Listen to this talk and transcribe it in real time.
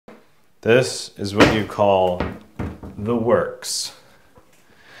This is what you call the works.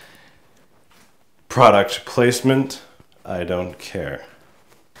 Product placement, I don't care.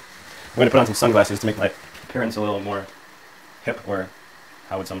 I'm going to put on some sunglasses to make my appearance a little more hip, or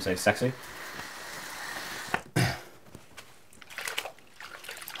how would some say, sexy.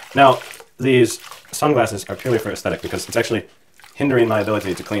 Now, these sunglasses are purely for aesthetic because it's actually hindering my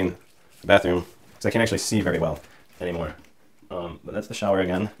ability to clean the bathroom because I can't actually see very well anymore. But that's the shower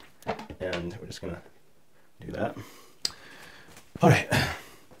again, and we're just going to do that. All right.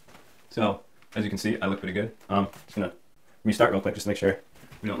 So, as you can see, I look pretty good. Just going to restart real quick just to make sure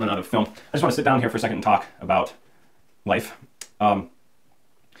we don't run out of film. I just want to sit down here for a second and talk about life. You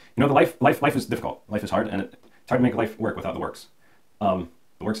know, life is difficult. Life is hard, and it's hard to make life work without the works. The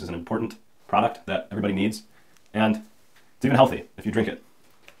works is an important product that everybody needs, and it's even healthy if you drink it.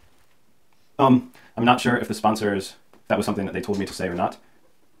 I'm not sure if the sponsors, if that was something that they told me to say or not.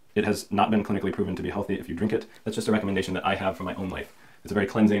 It has not been clinically proven to be healthy if you drink it. That's just a recommendation that I have for my own life. It's a very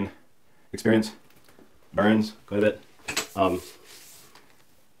cleansing experience. Burns quite a bit. But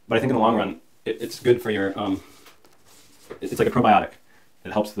I think in the long run, it's good for your, it's like a probiotic.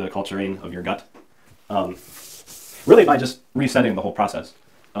 It helps the culturing of your gut. Really by just resetting the whole process.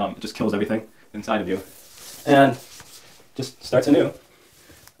 It just kills everything inside of you. And just starts anew.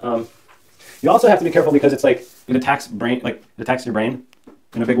 You also have to be careful because it's like, it attacks your brain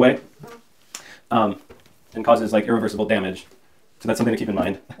in a big way. And causes like irreversible damage. So that's something to keep in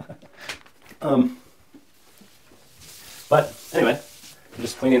mind. But anyway, I'm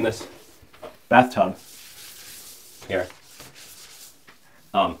just cleaning this bathtub here.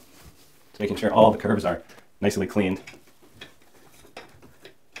 Just making sure all the curves are nicely cleaned.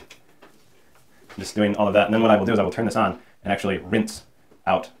 Just doing all of that, and then what I will do is I will turn this on and actually rinse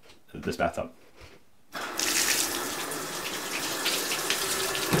out this bathtub.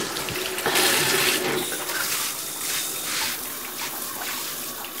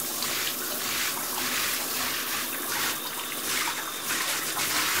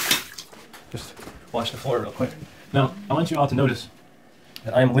 Just wash the floor real quick. Now, I want you all to notice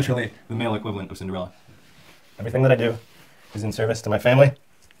that I am literally the male equivalent of Cinderella. Everything that I do is in service to my family,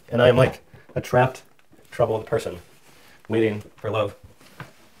 and I am like a trapped, troubled person waiting for love.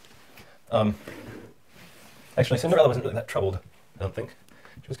 Actually, Cinderella wasn't really that troubled, I don't think.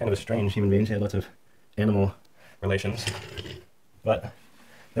 She was kind of a strange human being. She had lots of animal relations, but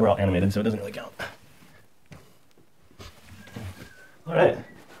they were all animated, so it doesn't really count. All right,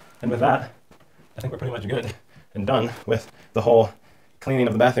 and with that, I think we're pretty much good and done with the whole cleaning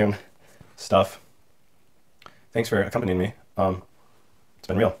of the bathroom stuff. Thanks for accompanying me. It's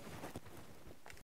been real.